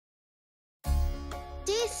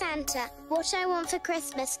Dear Santa, what I want for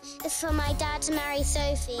Christmas is for my dad to marry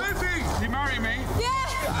Sophie. Sophie! You marry me?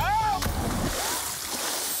 Yeah!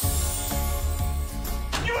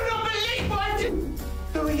 You will not believe what I did!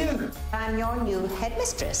 Who are you? I'm your new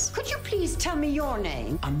headmistress. Could you please tell me your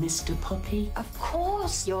name? I'm Mr. Poppy. Of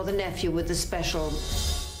course. You're the nephew with the special...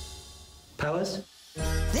 powers?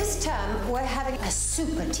 This term, we're having a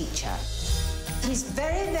super teacher. He's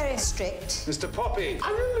very, very strict. Mr. Poppy!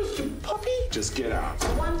 I'm Mr. Poppy. Just get out. The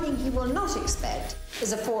one thing he will not expect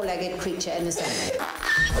is a four-legged creature in assembly.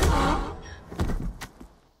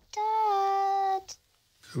 Dad.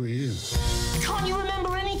 Who are you? Can't you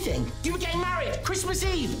remember anything? You were getting married Christmas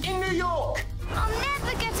Eve in New York. I'll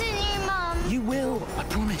never get a new mum. You will, I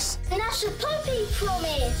promise. And that's a Poppy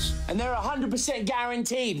promise. And they're 100%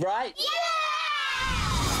 guaranteed, right? Yeah!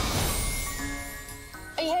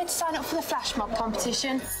 Are you here to sign up for the flash mob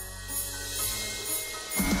competition?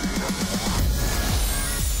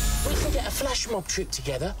 We could get a flash mob trip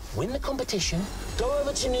together, win the competition, go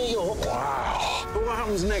over to New York. Wow. But what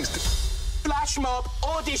happens next? Flash mob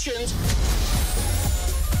auditions.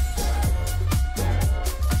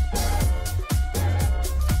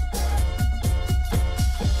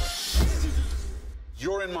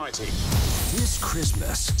 You're in my team. This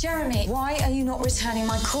Christmas, Jeremy, why are you not returning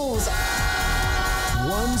my calls?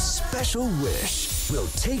 one special wish will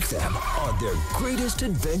take them on their greatest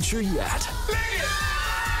adventure yet.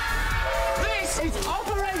 This is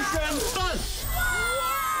Operation Fun.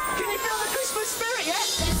 Can you feel the Christmas spirit yet?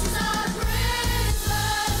 This is our Christmas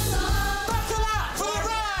song. Buckle up for the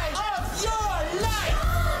ride of your life.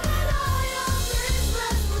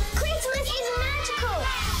 Christmas is magical.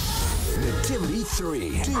 Nativity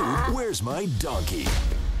 3. Dude, where's my donkey?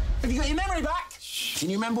 Have you got your memory back? Can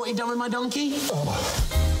you remember what you've done with my donkey?